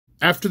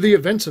After the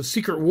events of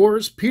Secret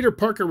Wars, Peter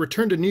Parker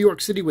returned to New York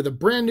City with a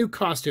brand new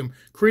costume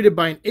created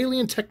by an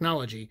alien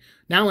technology.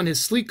 Now in his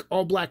sleek,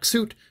 all-black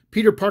suit,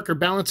 Peter Parker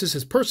balances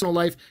his personal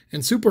life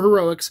and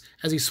superheroics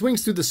as he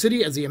swings through the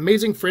city as the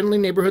amazing friendly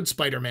neighborhood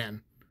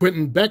Spider-Man.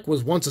 Quentin Beck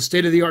was once a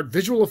state-of-the-art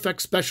visual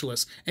effects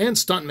specialist and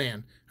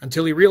stuntman,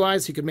 until he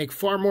realized he could make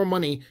far more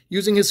money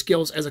using his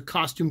skills as a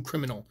costume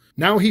criminal.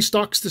 Now he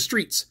stalks the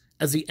streets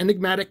as the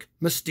enigmatic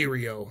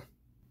Mysterio.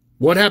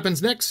 What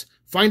happens next?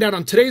 Find out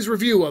on today's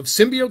review of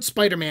Symbiote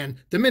Spider-Man,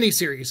 the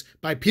miniseries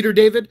by Peter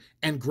David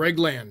and Greg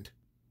Land.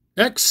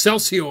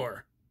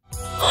 Excelsior!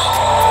 Venom's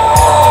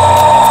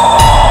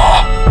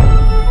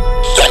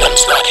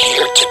not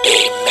here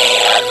today,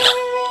 man.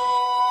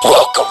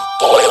 Welcome,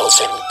 boils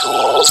and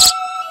ghouls,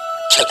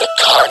 to the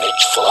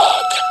Carnage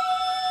Vlog.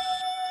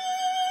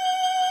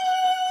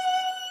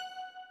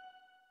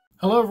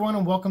 Hello everyone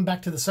and welcome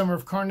back to the Summer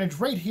of Carnage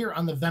right here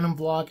on the Venom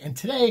vlog, and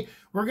today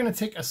we're going to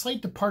take a slight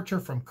departure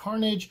from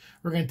Carnage,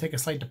 we're going to take a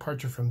slight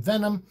departure from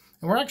Venom,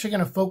 and we're actually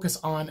going to focus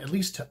on, at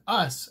least to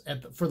us,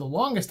 for the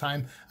longest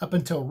time, up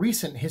until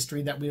recent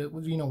history that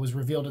was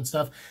revealed and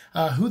stuff,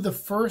 who the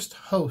first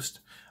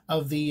host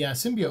of the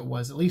symbiote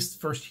was, at least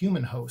first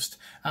human host,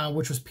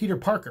 which was Peter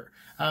Parker.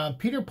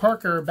 Peter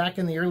Parker, back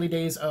in the early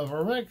days of,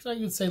 or I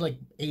would say like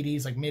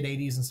 80s, like mid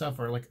 80s and stuff,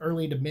 or like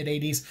early to mid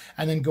 80s,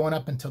 and then going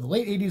up until the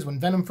late 80s when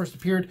Venom first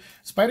appeared,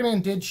 Spider-Man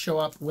did show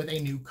up with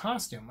a new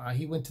costume.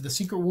 He went to the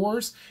Secret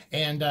Wars,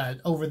 and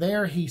over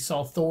there he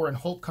saw Thor and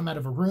Hulk come out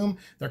of a room.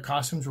 Their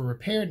costumes were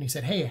repaired, and he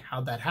said, hey,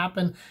 how'd that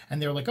happen?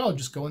 And they were like, oh,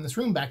 just go in this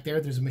room back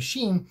there. There's a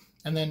machine,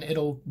 and then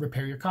it'll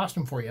repair your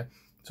costume for you.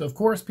 So, of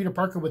course, Peter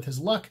Parker, with his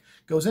luck,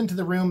 goes into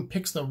the room,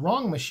 picks the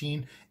wrong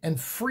machine, and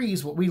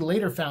frees what we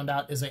later found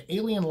out is an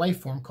alien life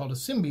form called a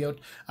symbiote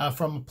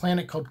from a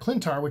planet called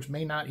Clintar, which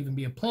may not even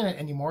be a planet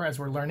anymore, as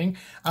we're learning.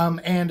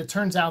 And it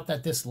turns out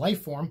that this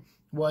life form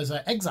was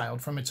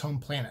exiled from its home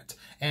planet,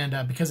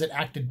 and because it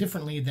acted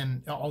differently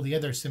than all the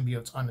other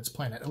symbiotes on its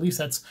planet. At least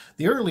that's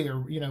the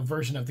earlier,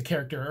 version of the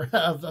character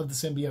of the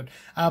symbiote.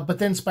 But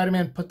then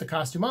Spider-Man put the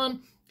costume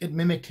on. It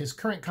mimicked his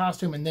current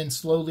costume and then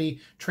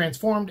slowly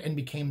transformed and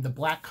became the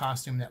black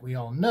costume that we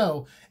all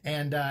know.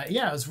 And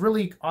yeah, it was a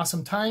really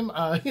awesome time.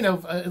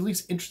 At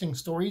least interesting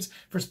stories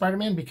for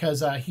Spider-Man,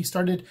 because he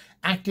started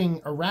acting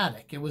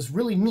erratic. It was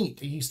really neat.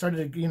 He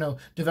started,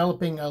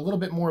 developing a little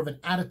bit more of an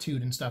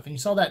attitude and stuff. And you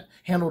saw that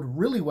handled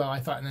really well,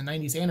 I thought, in the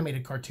 90s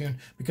animated cartoon,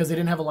 because they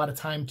didn't have a lot of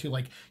time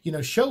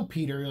to show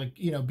Peter,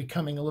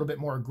 becoming a little bit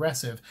more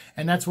aggressive.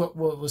 And that's what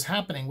was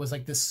happening, was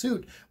like this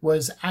suit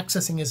was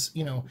accessing his,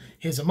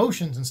 his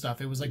emotions and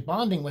stuff. It was like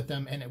bonding with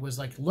him, and it was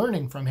like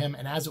learning from him,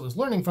 and as it was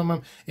learning from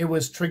him, it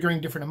was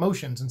triggering different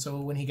emotions. And so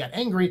when he got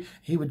angry,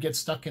 he would get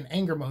stuck in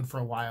anger mode for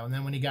a while, and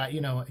then when he got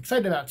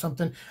excited about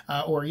something,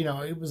 or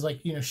it was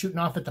like shooting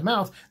off at the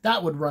mouth,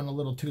 that would run a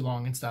little too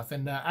long and stuff.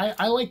 And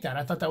I like that.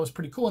 I thought that was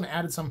pretty cool and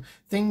added some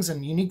things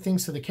and unique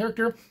things to the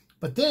character.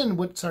 But then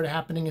what started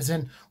happening is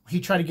then he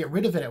tried to get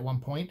rid of it at one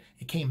point.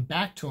 It came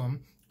back to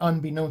him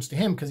unbeknownst to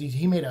him, because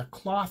he made a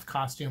cloth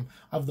costume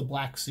of the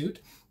black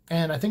suit.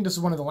 And I think this is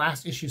one of the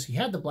last issues he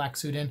had the black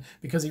suit in,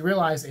 because he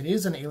realized it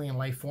is an alien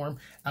life form.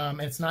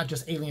 And it's not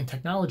just alien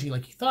technology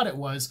like he thought it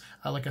was,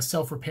 like a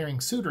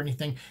self-repairing suit or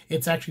anything.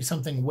 It's actually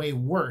something way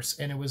worse.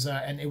 And it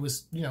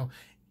was,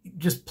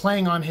 just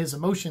playing on his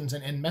emotions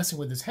and messing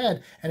with his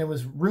head, and it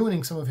was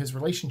ruining some of his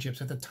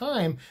relationships. At the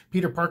time,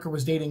 Peter Parker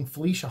was dating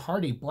Felicia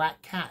Hardy,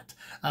 Black Cat,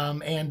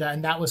 and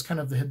that was kind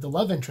of the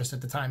love interest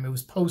at the time. It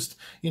was post,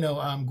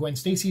 Gwen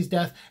Stacy's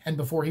death, and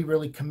before he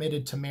really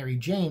committed to Mary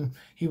Jane,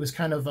 he was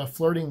kind of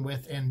flirting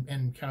with and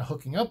kind of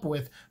hooking up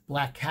with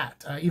Black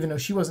Cat, even though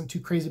she wasn't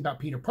too crazy about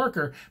Peter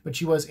Parker, but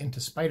she was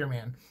into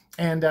Spider-Man.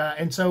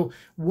 And so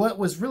what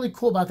was really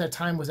cool about that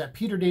time was that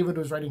Peter David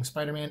was writing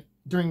Spider-Man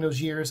during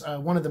those years,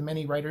 one of the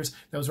many writers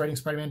that was writing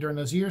Spider-Man during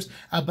those years.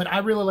 But I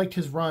really liked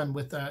his run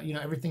with,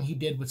 everything he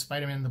did with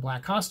Spider-Man in the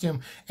black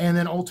costume. And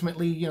then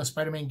ultimately,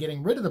 Spider-Man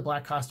getting rid of the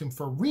black costume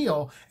for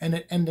real, and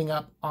it ending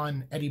up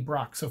on Eddie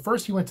Brock. So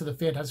first he went to the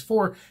Fantastic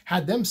Four,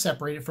 had them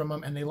separated from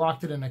him, and they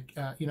locked it in a,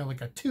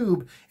 like a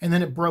tube, and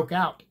then it broke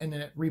out, and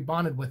then it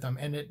rebonded with them.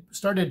 And it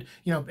started,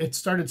 it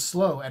started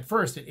slow at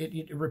first.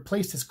 It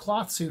replaced his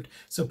cloth suit.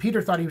 So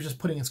Peter thought he was just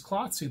putting his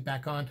cloth suit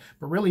back on,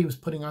 but really he was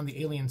putting on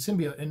the alien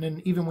symbiote. And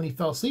then even when he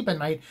fell asleep at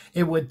night,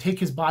 it would take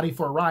his body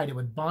for a ride. It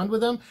would bond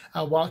with him,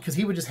 because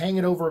he would just hang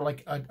it over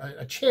like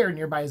a chair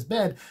nearby his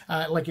bed,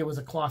 like it was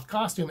a cloth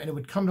costume, and it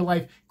would come to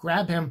life,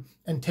 grab him,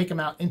 and take him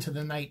out into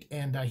the night,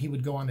 and he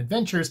would go on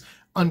adventures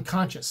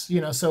unconscious,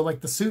 so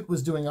like the suit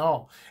was doing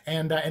all,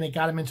 and it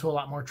got him into a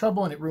lot more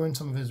trouble, and it ruined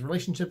some of his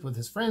relationships with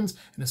his friends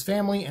and his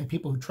family and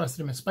people who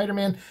trusted him as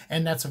Spider-Man.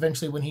 And that's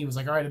eventually when he was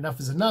like, all right, enough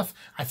is enough.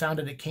 I found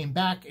it came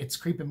back, it's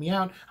creeping me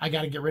out, I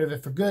got to get rid of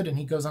it for good. And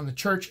he goes on the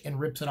church and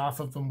rips it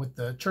off of him with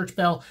the church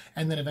bell,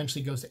 and then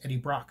eventually goes to Eddie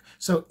Brock.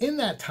 So in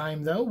that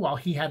time though, while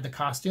he had the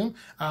costume,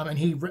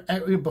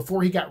 and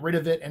before he got rid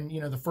of it, and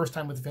the first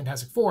time with the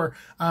Fantastic Four,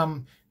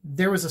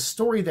 there was a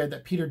story there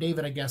that Peter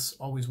David, I guess,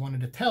 always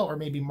wanted to tell, or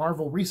maybe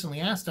Marvel recently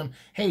asked him,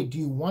 hey, do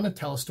you want to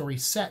tell a story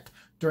set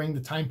during the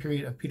time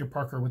period of Peter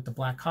Parker with the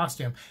black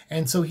costume.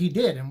 And so he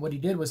did. And what he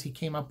did was he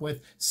came up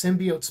with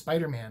Symbiote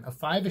Spider-Man, a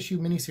 5-issue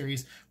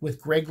miniseries with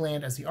Greg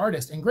Land as the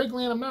artist. And Greg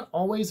Land, I'm not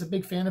always a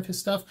big fan of his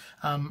stuff.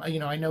 You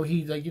know, I know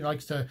he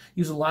likes to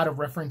use a lot of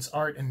reference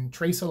art and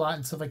trace a lot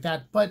and stuff like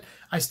that. But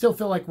I still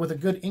feel like with a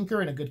good inker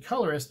and a good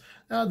colorist,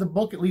 the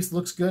book at least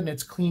looks good and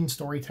it's clean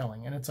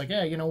storytelling. And it's like,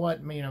 yeah, you know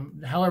what, you know,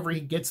 however he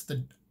gets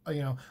the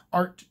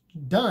art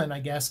done, I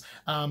guess,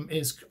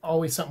 is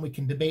always something we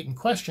can debate and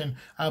question,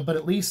 but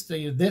at least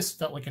this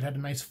felt like it had a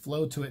nice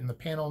flow to it, and the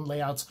panel and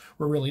layouts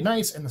were really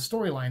nice, and the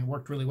storyline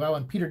worked really well,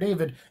 and Peter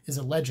David is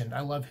a legend.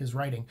 I love his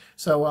writing.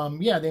 So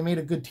yeah, they made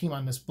a good team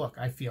on this book,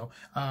 I feel.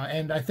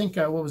 And I think,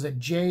 what was it,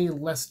 Jay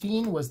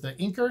Lestine was the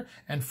inker,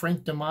 and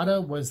Frank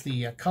D'Amata was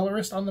the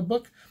colorist on the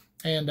book.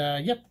 And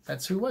yep,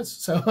 that's who it was.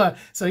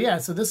 So yeah,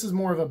 so this is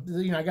more of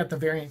a, you know, I got the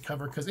variant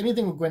cover because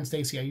anything with Gwen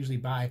Stacy I usually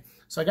buy.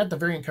 So I got the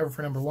variant cover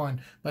for #1,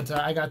 but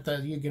I got the,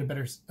 you get a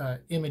better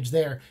image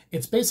there.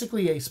 It's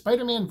basically a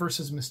Spider-Man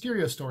versus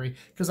Mysterio story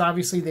because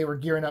obviously they were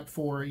gearing up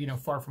for, you know,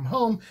 Far From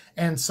Home.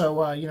 And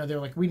so, you know, they're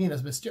like, we need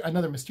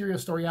another Mysterio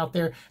story out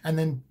there. And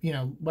then, you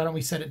know, why don't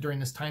we set it during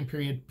this time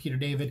period, Peter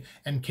David,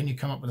 and can you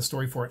come up with a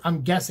story for it?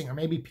 I'm guessing, or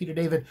maybe Peter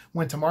David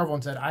went to Marvel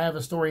and said, I have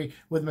a story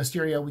with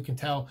Mysterio, we can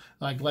tell,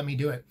 like, let me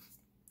do it.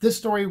 This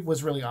story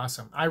was really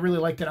awesome. I really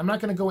liked it. I'm not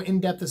going to go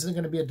in depth. This isn't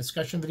going to be a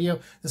discussion video.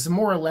 This is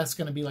more or less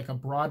going to be like a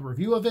broad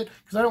review of it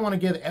because I don't want to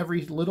give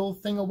every little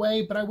thing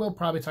away, but I will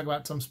probably talk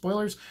about some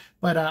spoilers.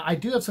 But I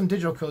do have some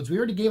digital codes. We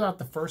already gave out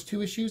the first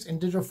 2 issues in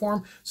digital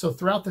form. So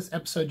throughout this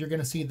episode, you're going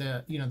to see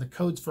the, you know, the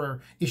codes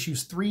for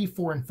issues 3,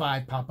 4, and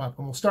 5 pop up.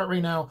 And we'll start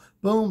right now.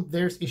 Boom,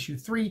 there's issue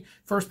 3.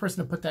 First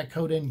person to put that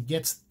code in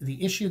gets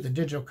the issue, the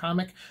digital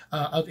comic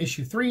of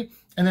issue 3.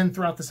 And then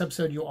throughout this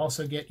episode, you'll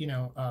also get, you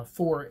know,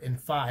 4 and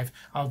 5.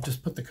 I'll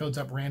just put the codes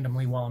up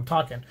randomly while I'm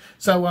talking.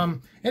 So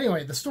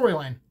anyway, the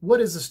storyline.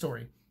 What is the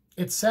story?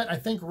 It's set, I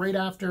think, right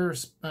after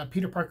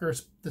Peter Parker,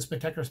 The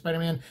Spectacular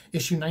Spider-Man,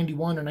 issue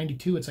 91 or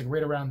 92. It's like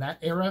right around that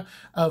era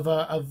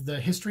of the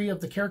history of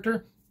the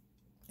character.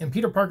 And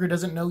Peter Parker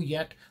doesn't know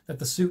yet that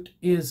the suit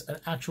is an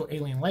actual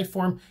alien life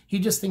form. He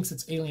just thinks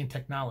it's alien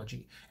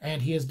technology.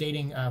 And he is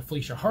dating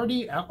Felicia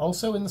Hardy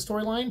also in the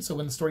storyline. So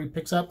when the story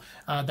picks up,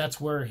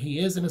 that's where he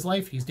is in his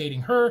life. He's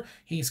dating her.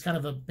 He's kind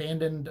of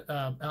abandoned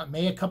Aunt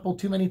May a couple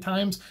too many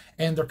times.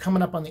 And they're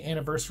coming up on the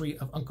anniversary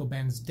of Uncle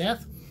Ben's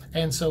death.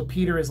 And so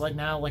Peter is like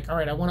now like, all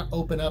right, I want to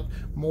open up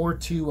more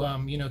to,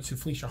 you know, to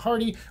Felicia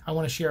Hardy. I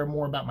want to share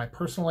more about my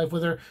personal life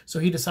with her. So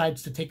he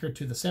decides to take her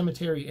to the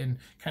cemetery and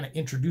kind of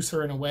introduce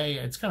her in a way.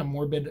 It's kind of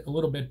morbid a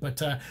little bit, but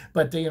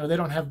you know, they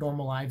don't have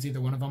normal lives, either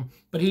one of them.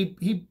 But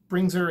he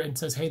brings her and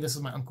says, hey, this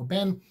is my Uncle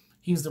Ben.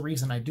 He's the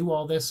reason I do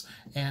all this.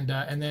 And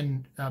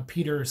then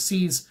Peter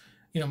sees,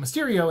 you know,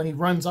 Mysterio, and he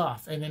runs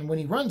off. And then when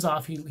he runs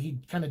off, he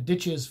kind of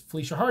ditches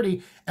Felicia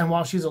Hardy. And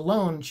while she's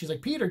alone, she's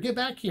like, Peter, get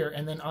back here.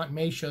 And then Aunt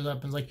May shows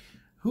up and is like,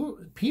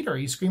 who, Peter, are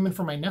you screaming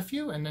for my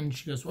nephew? And then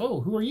she goes,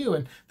 whoa, who are you?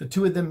 And the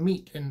two of them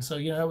meet. And so,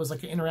 you know, it was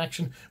like an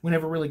interaction we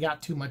never really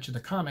got too much of the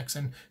comics.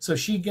 And so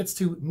she gets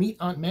to meet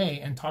Aunt May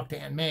and talk to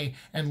Aunt May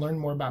and learn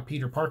more about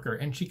Peter Parker.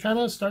 And she kind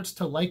of starts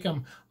to like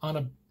him on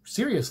a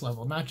serious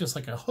level, not just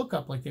like a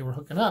hookup like they were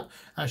hooking up.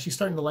 She's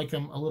starting to like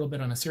him a little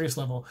bit on a serious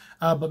level.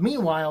 But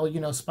meanwhile, you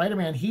know,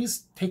 Spider-Man,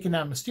 he's taken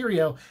down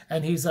Mysterio,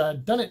 and he's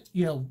done it,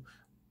 you know,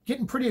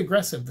 getting pretty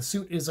aggressive. The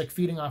suit is like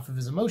feeding off of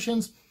his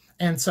emotions.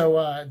 And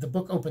so the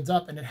book opens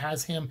up and it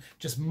has him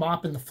just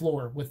mopping the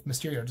floor with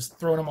Mysterio, just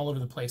throwing him all over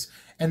the place.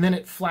 And then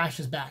it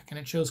flashes back and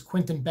it shows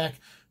Quentin Beck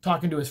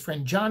talking to his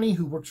friend Johnny,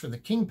 who works for the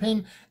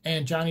Kingpin.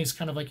 And Johnny's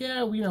kind of like,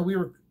 yeah, you know, we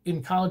were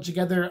in college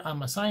together.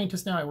 I'm a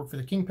scientist now. I work for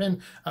the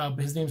Kingpin.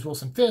 His name's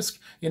Wilson Fisk.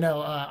 You know,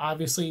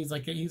 obviously he's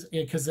like,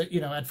 because,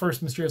 you know, at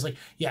first Mysterio's like,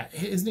 yeah,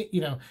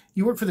 you know,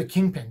 you work for the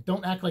Kingpin.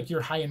 Don't act like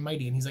you're high and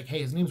mighty. And he's like, hey,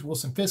 his name's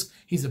Wilson Fisk.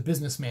 He's a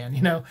businessman,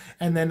 you know?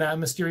 And then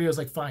Mysterio's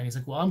like, fine. He's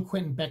like, well, I'm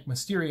Quentin Beck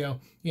Mysterio,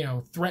 you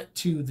know, threat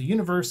to the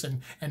universe.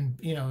 And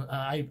you know,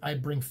 I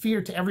bring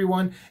fear to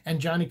everyone. And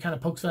Johnny kind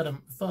of pokes at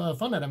him,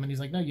 fun at him. And he's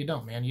like, no, you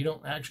don't, man. You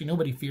don't actually,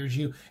 nobody fears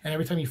you. And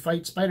every time you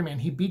fight Spider-Man,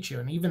 he beats you.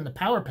 And even the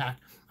Power Pack,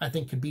 I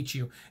think, could beat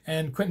you.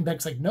 And Quentin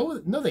Beck's like, no,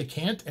 they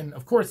can't. And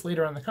of course,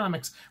 later on in the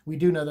comics, we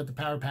do know that the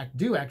Power Pack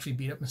do actually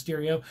beat up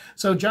Mysterio.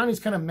 So Johnny's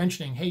kind of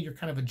mentioning, hey, you're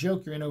kind of a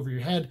joke. You're in over your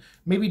head.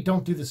 Maybe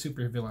don't do the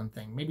supervillain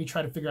thing. Maybe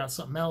try to figure out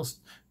something else.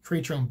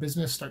 Create your own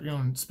business, start your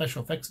own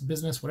special effects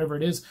business, whatever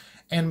it is.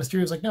 And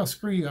Mysterio's like, no,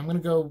 screw you. I'm going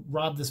to go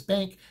rob this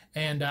bank,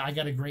 and I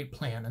got a great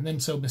plan. And then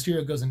so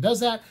Mysterio goes and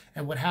does that,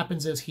 and what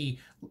happens is he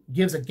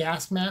gives a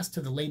gas mask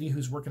to the lady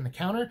who's working the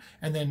counter,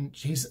 and then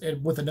she's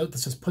with a note that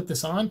says, put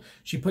this on.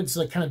 She puts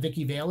like kind of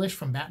Vicky Vale-ish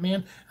from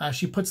Batman.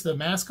 She puts the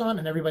mask on,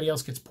 and everybody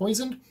else gets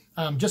poisoned.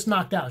 Just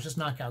knocked out. It's just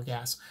knockout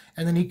gas.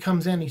 And then he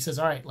comes in, he says,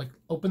 all right, like,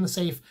 open the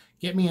safe,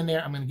 get me in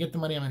there. I'm going to get the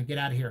money. I'm going to get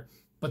out of here.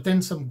 But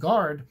then some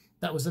guard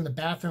that was in the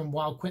bathroom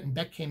while Quentin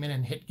Beck came in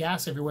and hit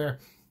gas everywhere,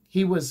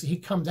 he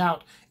comes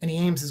out and he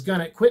aims his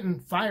gun at Quentin,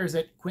 fires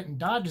it, Quentin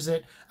dodges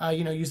it,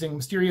 using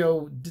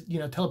Mysterio,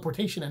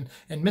 teleportation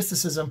and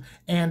mysticism,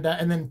 and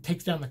then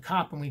takes down the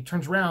cop. And when he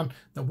turns around,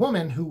 the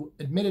woman who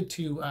admitted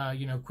to,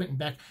 Quentin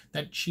Beck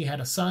that she had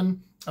a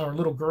son, or a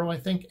little girl, I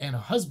think, and a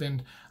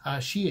husband,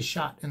 she is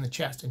shot in the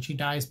chest, and she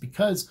dies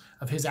because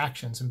of his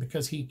actions and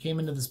because he came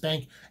into this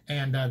bank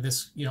and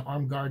this,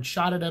 armed guard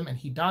shot at him and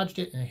he dodged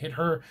it and it hit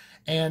her.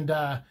 And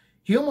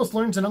he almost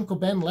learns an Uncle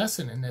Ben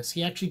lesson in this.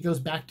 He actually goes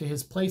back to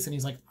his place and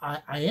he's like,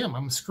 I'm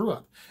a screw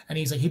up. And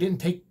he's like, he didn't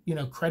take,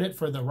 credit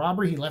for the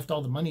robbery. He left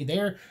all the money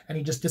there and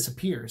he just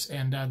disappears.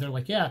 And they're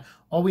like, yeah,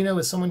 all we know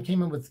is someone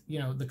came in with,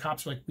 the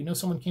cops were like, we know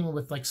someone came in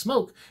with like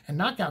smoke and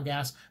knockout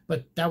gas,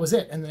 but that was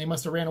it. And then they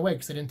must have ran away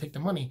because they didn't take the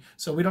money.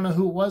 So we don't know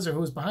who it was or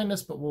who was behind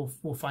us, but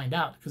we'll find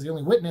out, because the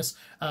only witness,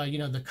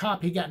 the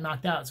cop, he got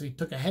knocked out. So he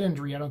took a head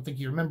injury. I don't think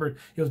he remembered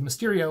it was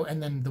Mysterio.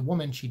 And then the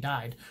woman, she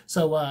died.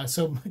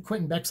 So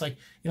Quentin Beck's like,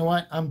 you know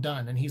what, I'm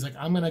done. And he's like,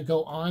 I'm going to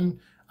go on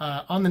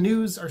the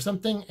news or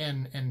something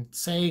and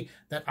say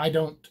that I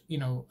don't,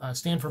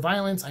 stand for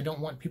violence. I don't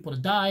want people to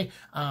die.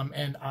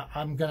 And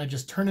I'm going to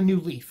just turn a new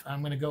leaf.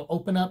 I'm going to go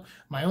open up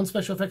my own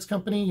special effects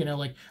company.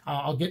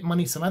 I'll get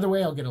money some other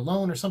way. I'll get a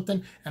loan or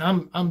something.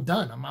 And I'm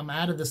done. I'm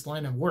out of this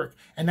line of work.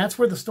 And that's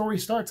where the story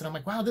starts. And I'm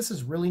like, wow, this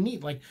is really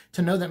neat. Like,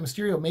 to know that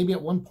Mysterio, maybe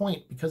at one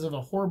point, because of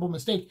a horrible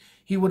mistake,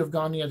 he would have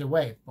gone the other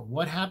way. But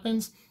what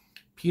happens?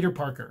 Peter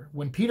Parker.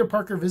 When Peter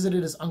Parker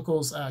visited his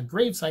uncle's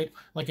gravesite,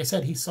 like I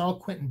said, he saw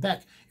Quentin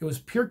Beck. It was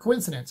pure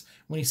coincidence.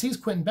 When he sees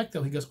Quentin Beck,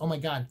 though, he goes, oh my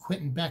God,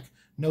 Quentin Beck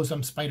knows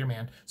I'm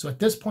Spider-Man. So at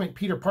this point,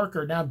 Peter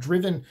Parker, now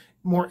driven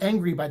more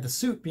angry by the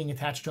suit being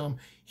attached to him,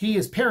 he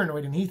is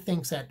paranoid and he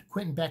thinks that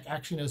Quentin Beck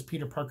actually knows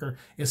Peter Parker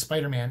is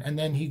Spider-Man. And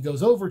then he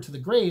goes over to the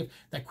grave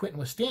that Quentin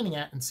was standing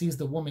at and sees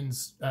the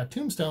woman's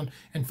tombstone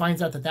and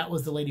finds out that that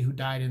was the lady who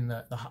died in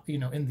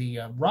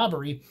the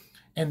robbery,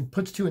 and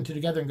puts two and two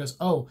together and goes,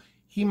 oh,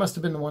 he must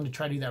have been the one to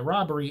try to do that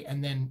robbery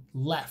and then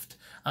left,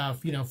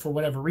 for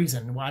whatever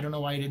reason. Well, I don't know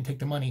why he didn't take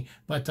the money,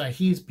 but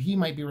he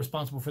might be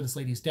responsible for this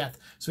lady's death.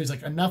 So he's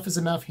like, enough is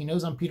enough. He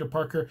knows I'm Peter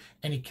Parker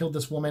and he killed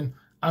this woman.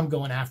 I'm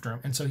going after him.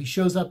 And so he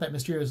shows up at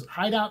Mysterio's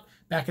hideout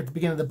back at the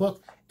beginning of the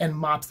book and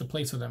mops the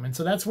place with him. And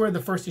so that's where the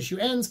first issue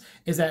ends,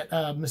 is that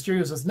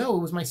Mysterio says, no,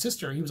 it was my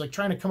sister. He was like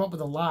trying to come up with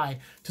a lie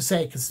to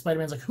say, because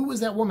Spider-Man's like, who was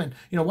that woman?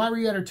 Why were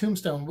you at her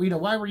tombstone?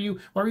 Why were you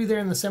there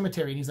in the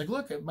cemetery? And he's like,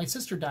 look, my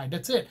sister died.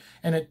 That's it.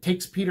 And it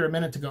takes Peter a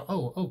minute to go,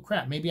 oh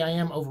crap, maybe I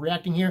am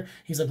overreacting here.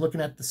 He's like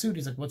looking at the suit.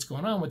 He's like, what's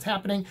going on? What's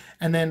happening?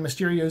 And then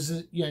Mysterio's,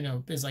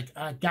 is like,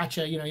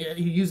 gotcha.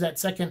 He used that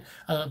second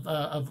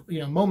of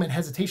moment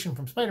hesitation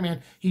from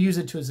Spider-Man. He used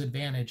it to his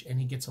advantage and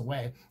he gets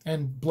away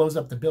and blows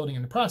up the building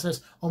in the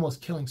process,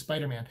 almost killing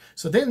Spider-Man.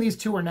 So then these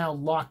two are now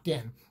locked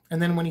in.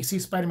 And then when he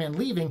sees Spider-Man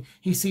leaving,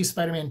 he sees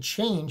Spider-Man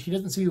change. He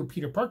doesn't see who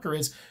Peter Parker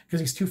is because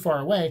he's too far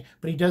away,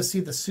 but he does see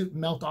the suit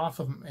melt off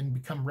of him and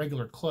become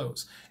regular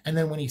clothes. And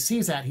then when he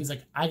sees that, he's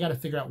like, I got to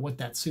figure out what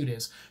that suit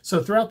is.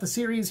 So throughout the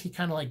series, he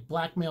kind of like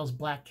blackmails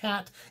Black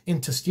Cat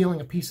into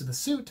stealing a piece of the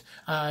suit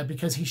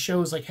because he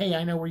shows like, hey,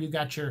 I know where you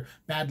got your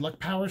bad luck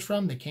powers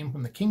from. They came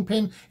from the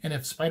Kingpin. And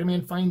if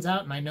Spider-Man finds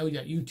out, and I know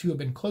that you two have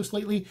been close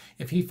lately,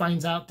 if he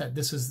finds out that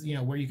this is,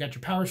 where you got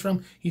your powers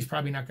from, he's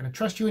probably not going to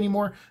trust you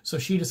anymore. So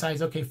she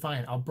decides, okay,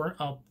 fine,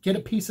 I'll get a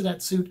piece of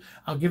that suit,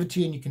 I'll give it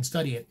to you and you can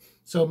study it.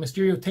 So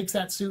Mysterio takes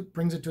that suit,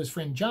 brings it to his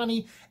friend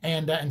Johnny,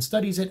 and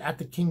studies it at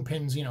the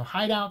Kingpin's,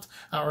 hideout,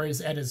 or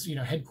at his,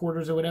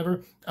 headquarters or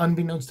whatever.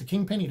 Unbeknownst to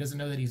Kingpin, he doesn't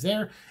know that he's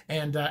there,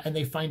 and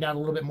they find out a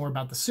little bit more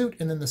about the suit,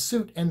 and then the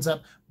suit ends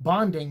up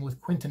bonding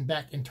with Quentin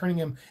Beck and turning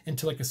him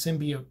into like a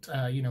symbiote,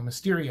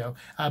 Mysterio.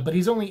 But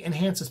he's only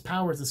enhanced his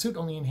powers. The suit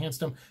only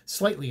enhanced him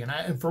slightly,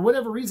 and for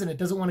whatever reason, it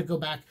doesn't want to go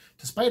back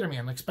to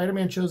Spider-Man. Like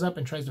Spider-Man shows up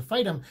and tries to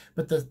fight him,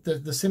 but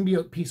the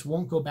symbiote piece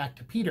won't go back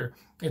to Peter.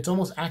 It's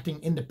almost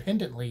acting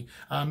independently,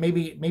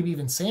 maybe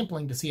even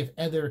sampling to see if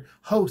other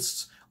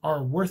hosts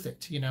are worth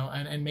it,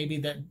 and maybe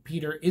that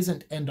Peter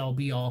isn't end-all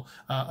be-all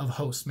of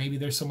hosts. Maybe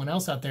there's someone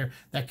else out there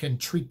that can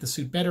treat the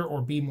suit better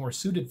or be more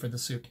suited for the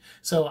suit.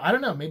 So I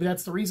don't know, maybe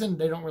that's the reason.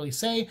 They don't really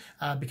say,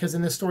 because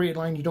in this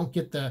storyline you don't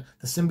get the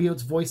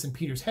symbiote's voice in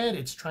Peter's head.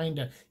 It's trying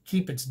to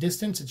keep its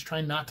distance. It's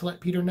trying not to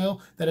let Peter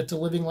know that it's a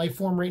living life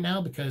form right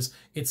now, because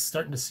it's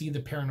starting to see the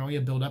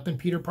paranoia build up in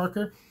Peter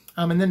Parker.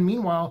 And then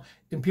meanwhile,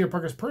 in Peter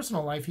Parker's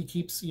personal life, he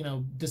keeps,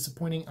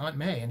 disappointing Aunt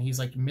May, and he's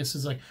like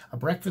misses like a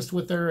breakfast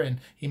with her, and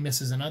he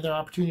misses another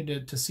opportunity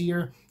to see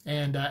her,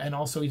 and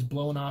also he's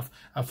blowing off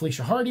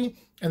Felicia Hardy.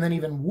 And then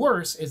even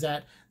worse is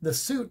that the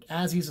suit,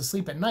 as he's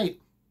asleep at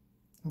night,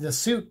 the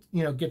suit,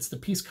 gets the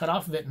piece cut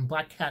off of it, and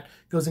Black Cat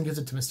goes and gives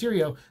it to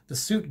Mysterio. The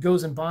suit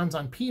goes and bonds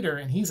on Peter,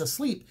 and he's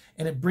asleep,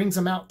 and it brings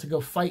him out to go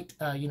fight,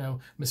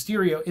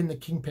 Mysterio in the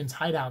Kingpin's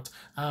hideout,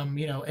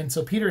 and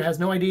so Peter has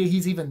no idea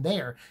he's even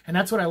there. And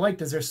that's what I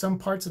liked, is there's some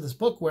parts of this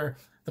book where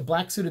the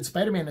black-suited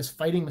Spider-Man is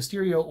fighting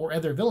Mysterio or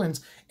other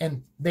villains,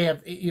 and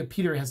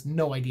Peter has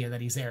no idea that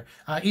he's there.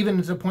 Even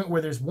to the point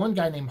where there's one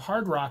guy named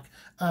Hard Rock,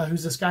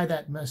 who's this guy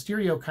that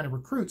Mysterio kind of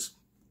recruits.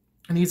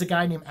 And he's a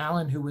guy named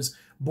Alan who was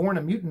born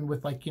a mutant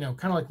with like, you know,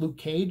 kind of like Luke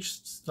Cage,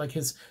 like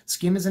his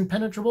skin is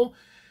impenetrable.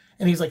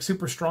 And he's like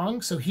super strong.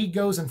 So he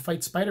goes and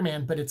fights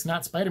Spider-Man, but it's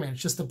not Spider-Man.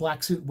 It's just the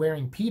black suit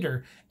wearing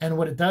Peter. And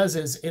what it does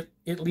is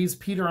it leaves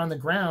Peter on the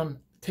ground,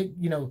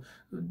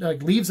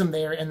 like leaves him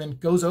there, and then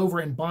goes over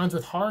and bonds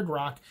with Hard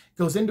Rock,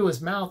 goes into his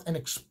mouth and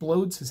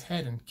explodes his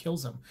head and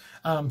kills him.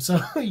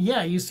 So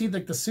yeah, you see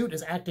like the suit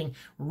is acting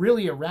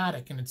really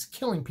erratic and it's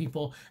killing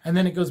people. And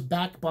then it goes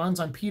back,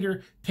 bonds on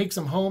Peter, takes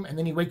him home, and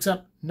then he wakes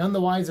up none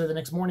the wiser the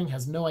next morning,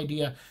 has no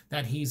idea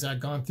that he's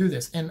gone through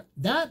this. And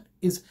that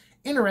is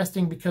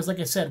interesting because, like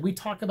I said, we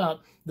talk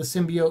about the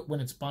symbiote when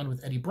it's bonded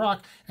with Eddie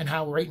Brock and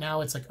how right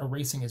now it's like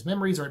erasing his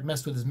memories, or it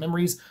messed with his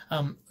memories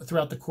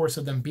throughout the course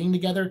of them being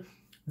together.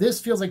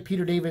 This feels like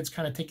Peter David's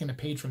kind of taking a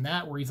page from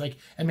that, where he's like,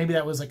 and maybe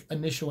that was like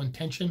initial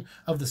intention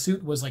of the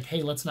suit was like,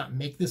 hey, let's not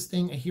make this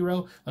thing a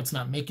hero. Let's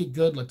not make it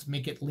good. Let's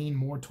make it lean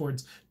more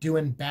towards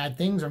doing bad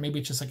things. Or maybe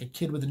it's just like a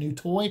kid with a new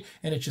toy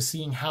and it's just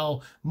seeing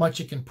how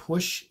much it can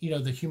push, you know,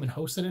 the human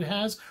host that it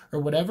has or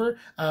whatever.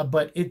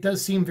 But it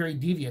does seem very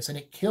devious, and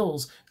it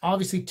kills,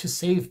 obviously, to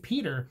save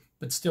Peter,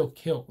 but still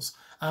kills.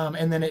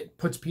 And then it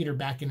puts Peter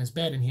back in his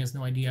bed, and he has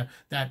no idea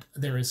that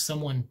there is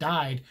someone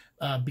died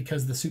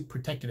because the suit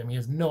protected him. He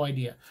has no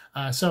idea.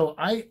 So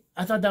I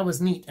thought that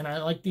was neat, and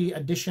I like the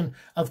addition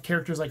of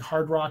characters like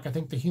Hard Rock. I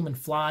think the Human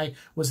Fly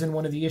was in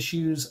one of the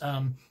issues,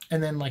 and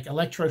then like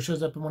Electro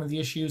shows up in one of the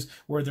issues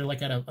where they're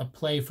like at a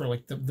play for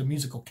like the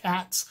musical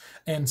Cats,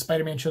 and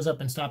Spider-Man shows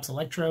up and stops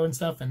Electro and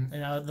stuff, and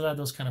I thought that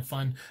was kind of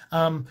fun.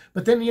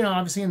 But then, you know,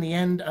 obviously in the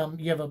end,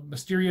 you have a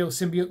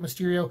symbiote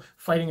Mysterio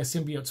fighting a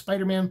symbiote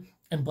Spider-Man,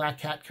 and Black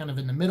Cat kind of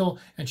in the middle,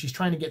 and she's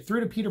trying to get through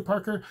to Peter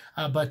Parker,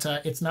 but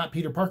it's not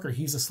Peter Parker.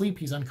 He's asleep,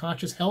 he's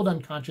unconscious, held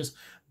unconscious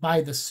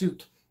by the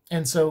suit.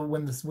 And so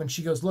when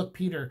she goes, look,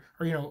 Peter,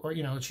 or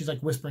you know, she's like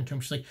whispering to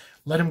him, she's like,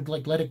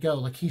 let it go.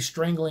 Like, he's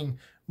strangling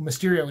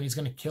Mysterio and he's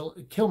going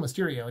to kill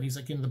Mysterio. And he's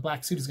like, you know, the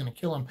black suit is going to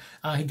kill him.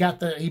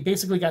 He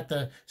basically got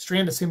the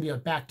strand of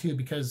symbiote back too,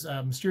 because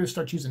Mysterio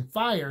starts using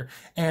fire,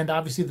 and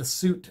obviously the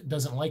suit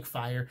doesn't like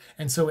fire.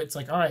 And so it's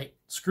like, all right,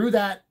 screw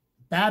that.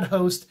 Bad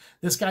host.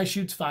 This guy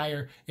shoots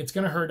fire. It's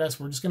going to hurt us.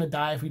 We're just going to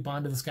die if we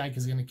bond to this guy,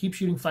 because he's going to keep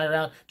shooting fire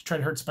out to try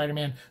to hurt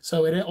Spider-Man.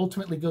 So it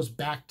ultimately goes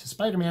back to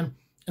Spider-Man,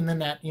 and then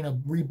that, you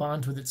know,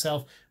 rebonds with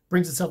itself,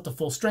 brings itself to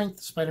full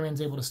strength.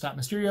 Spider-Man's able to stop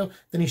Mysterio.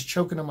 Then he's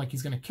choking him like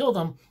he's going to kill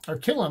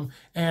him.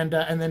 And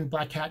then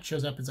Black Cat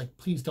shows up and is like,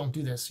 please don't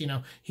do this. You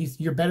know,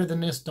 you're better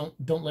than this. Don't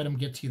let him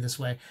get to you this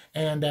way.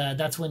 And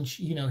that's when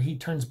he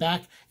turns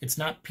back. It's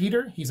not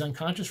Peter. He's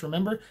unconscious,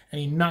 remember? And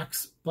he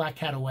knocks Black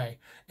Cat away.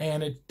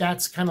 And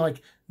that's kind of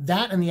like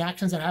that, and the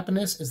actions that happen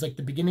in this is like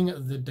the beginning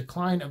of the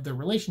decline of their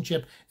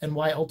relationship, and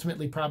why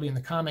ultimately probably in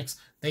the comics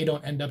they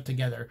don't end up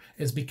together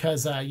is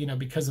because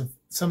because of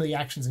some of the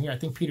actions in here. I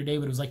think Peter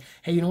David was like,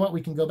 hey, you know what,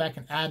 we can go back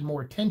and add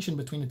more tension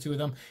between the two of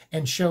them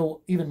and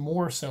show even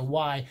more so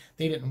why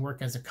they didn't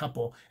work as a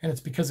couple. And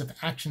it's because of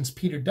actions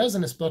Peter does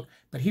in this book,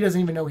 but he doesn't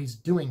even know he's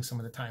doing some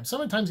of the time.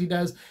 Sometimes he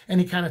does, and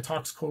he kind of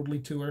talks coldly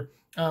to her,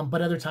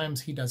 but other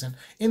times he doesn't.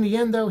 In the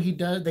end, though,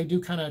 they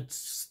do kind of,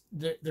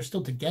 they're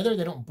still together.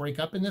 They don't break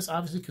up in this,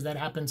 obviously, because that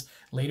happens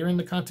later in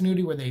the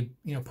continuity where they,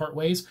 part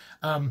ways.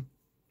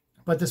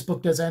 But this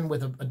book does end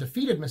with a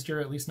defeated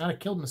Mysterio, at least not a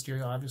killed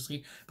Mysterio,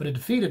 obviously, but a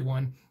defeated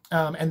one.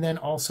 And then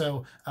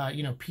also,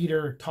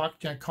 Peter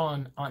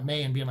calling Aunt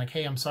May and being like,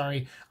 hey, I'm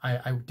sorry,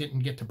 I didn't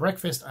get to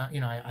breakfast.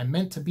 I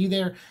meant to be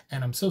there,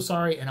 and I'm so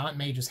sorry. And Aunt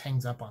May just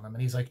hangs up on him.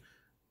 And he's like,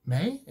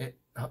 May?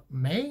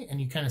 May? And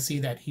you kind of see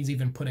that he's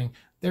even putting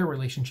their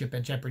relationship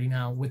at jeopardy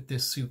now with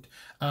this suit.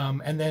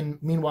 And then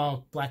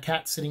meanwhile, Black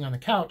Cat's sitting on the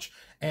couch,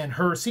 and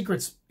her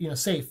secret's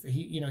safe.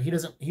 He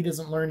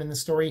doesn't learn in this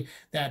story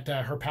that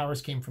her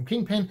powers came from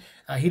Kingpin.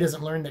 He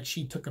doesn't learn that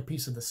she took a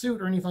piece of the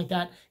suit or anything like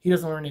that. He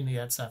doesn't learn any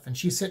of that stuff. And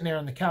she's sitting there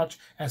on the couch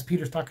as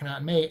Peter's talking to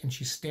Aunt May, and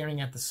she's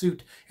staring at the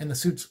suit, and the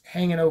suit's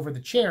hanging over the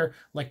chair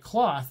like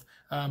cloth,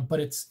 but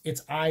its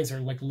eyes are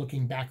like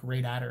looking back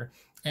right at her.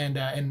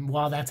 And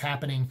while that's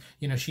happening,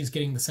 she's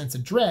getting the sense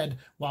of dread,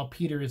 while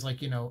Peter is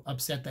like,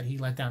 upset that he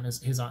let down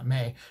his Aunt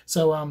May.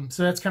 So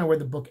that's kind of where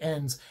the book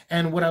ends.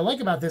 And what I like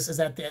about this is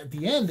that at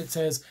the end, it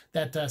says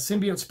that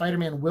Symbiote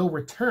Spider-Man will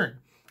return.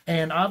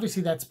 And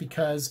obviously that's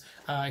because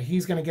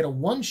he's going to get a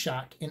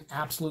one-shot in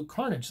Absolute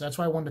Carnage. So that's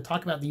why I wanted to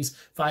talk about these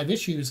 5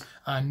 issues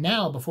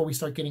now before we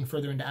start getting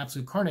further into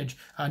Absolute Carnage.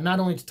 Not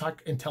only to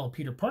talk and tell a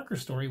Peter Parker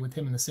story with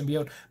him and the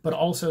symbiote, but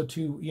also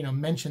to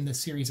mention this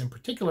series in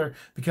particular,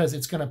 because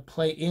it's going to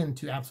play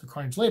into Absolute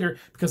Carnage later.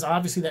 Because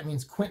obviously that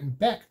means Quentin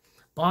Beck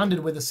bonded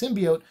with a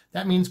symbiote.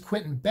 That means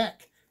Quentin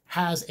Beck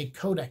has a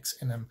codex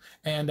in them,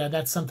 and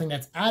that's something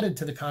that's added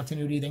to the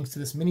continuity thanks to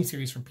this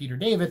miniseries from Peter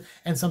David,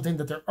 and something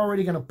that they're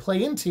already going to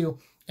play into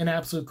in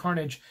Absolute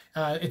Carnage.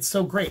 It's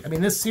so great. I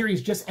mean, this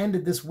series just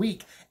ended this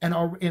week, and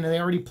they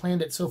already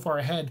planned it so far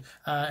ahead.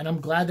 And I'm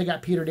glad they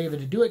got Peter David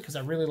to do it, because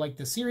I really like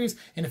this series,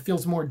 and it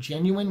feels more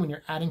genuine when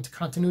you're adding to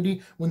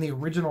continuity, when the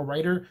original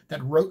writer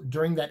that wrote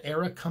during that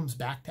era comes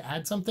back to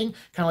add something.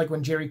 Kind of like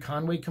when Jerry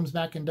Conway comes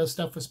back and does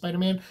stuff with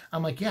Spider-Man.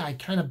 I'm like, yeah, I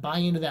kind of buy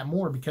into that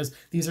more, because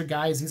these are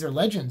guys, these are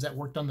legends that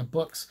worked on the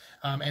books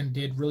and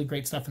did really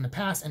great stuff in the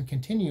past and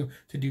continue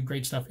to do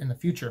great stuff in the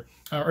future,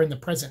 or in the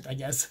present, I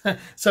guess.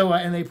 So,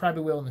 and they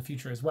probably will in the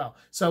future as well.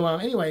 So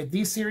anyway,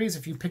 these series,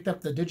 if you picked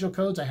up the digital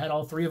codes, I had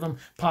all 3 of them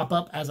pop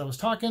up as I was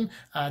talking.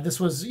 This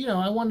was, you know,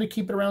 I wanted to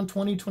keep it around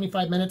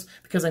 20-25 minutes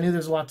because I knew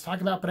there's a lot to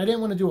talk about, but I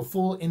didn't want to do a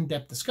full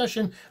in-depth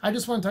discussion. I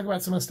just want to talk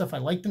about some of the stuff I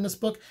liked in this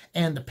book,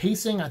 and the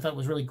pacing I thought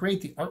was really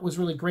great. The art was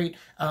really great.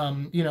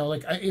 You know,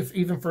 like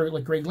even for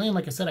like Greg Land,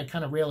 like I said, I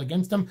kind of rail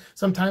against them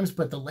sometimes,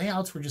 but the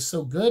layouts were just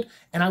so good,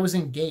 and I was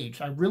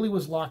engaged. I really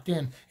was locked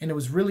in, and it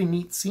was really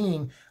neat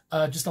seeing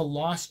just a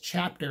lost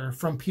chapter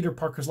from Peter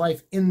Parker's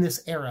life in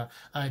this era.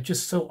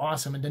 Just so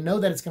awesome. And to know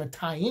that it's going to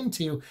tie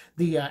into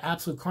the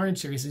Absolute Carnage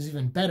series is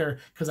even better,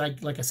 because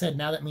like I said,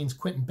 now that means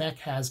Quentin Beck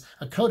has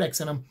a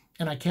codex in him,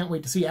 and I can't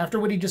wait to see. After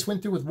what he just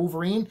went through with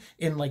Wolverine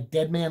in like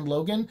Dead Man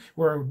Logan,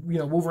 where, you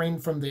know, Wolverine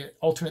from the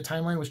alternate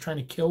timeline was trying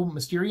to kill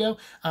Mysterio,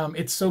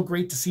 it's so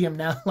great to see him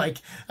now, like,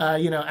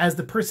 you know, as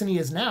the person he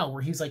is now,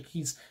 where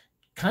he's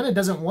kind of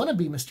doesn't want to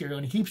be Mysterio,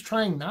 and he keeps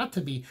trying not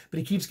to be, but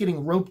he keeps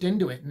getting roped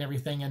into it and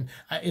everything. And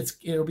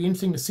it'll be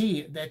interesting to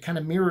see. That kind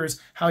of mirrors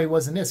how he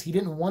was in this. He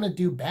didn't want to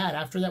do bad.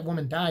 After that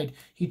woman died,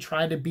 he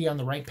tried to be on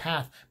the right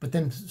path, but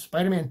then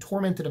Spider-Man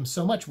tormented him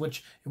so much,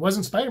 which it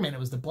wasn't Spider-Man, it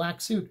was the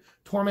black suit,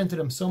 tormented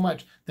him so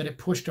much that it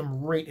pushed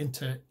him right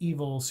into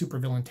evil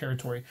supervillain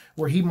territory,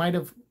 where he might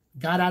have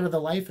got out of the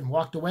life and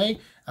walked away.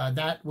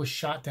 That was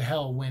shot to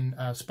hell when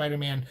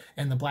Spider-Man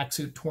and the black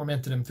suit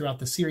tormented him throughout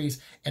the series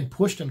and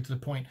pushed him to the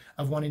point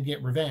of wanting to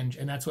get revenge.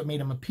 And that's what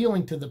made him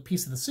appealing to the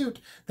piece of the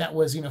suit that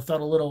was, you know, felt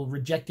a little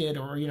rejected,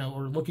 or, you know,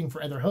 or looking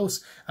for other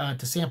hosts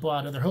to sample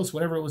out other hosts,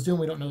 whatever it was doing.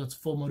 We don't know its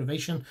full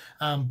motivation,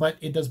 but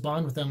it does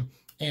bond with him,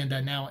 and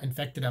now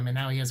infected him, and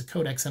now he has a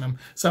codex in him.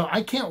 So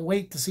I can't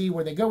wait to see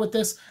where they go with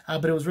this,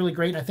 but it was really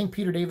great. I think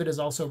Peter David is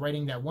also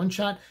writing that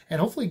one-shot, and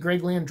hopefully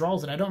Greg Land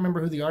draws it. I don't remember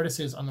who the artist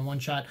is on the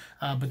one-shot,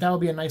 but that would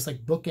be a nice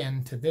like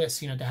bookend to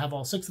this, you know, to have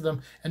all 6 of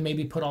them and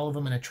maybe put all of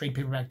them in a trade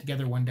paperback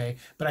together one day.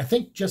 But I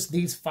think just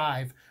these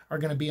 5 are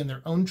going to be in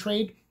their own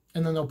trade,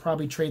 and then they'll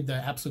probably trade the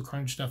Absolute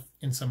Carnage stuff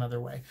in some other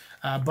way.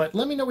 But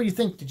let me know what you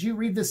think. Did you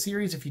read this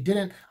series? If you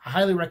didn't, I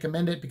highly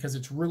recommend it, because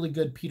it's really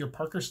good Peter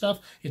Parker stuff.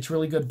 It's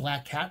really good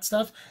Black Cat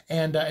stuff,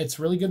 and it's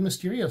really good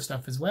Mysterio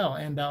stuff as well,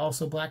 and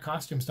also Black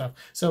Costume stuff.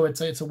 So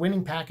it's a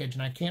winning package,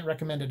 and I can't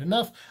recommend it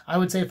enough. I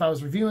would say if I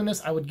was reviewing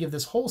this, I would give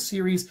this whole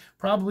series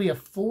probably a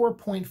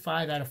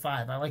 4.5 out of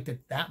 5. I liked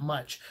it that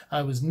much.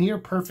 It was near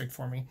perfect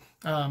for me.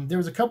 There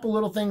was a couple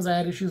little things I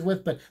had issues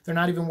with, but they're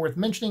not even worth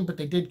mentioning, but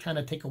they did kind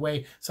of take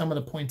away some of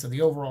the points of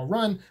the overall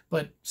run,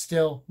 but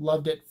still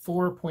loved it.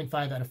 4.5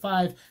 out of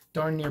 5,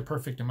 darn near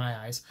perfect in my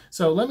eyes.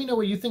 So let me know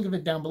what you think of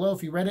it down below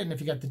if you read it, and if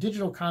you got the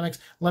digital comics,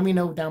 let me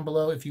know down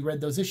below if you read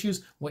those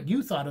issues, what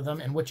you thought of them,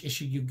 and which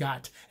issue you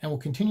got. And we'll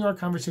continue our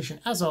conversation,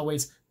 as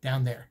always,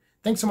 down there.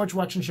 Thanks so much for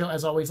watching the show.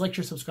 As always, like,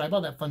 share, subscribe,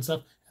 all that fun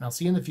stuff, and I'll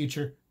see you in the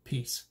future.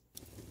 Peace.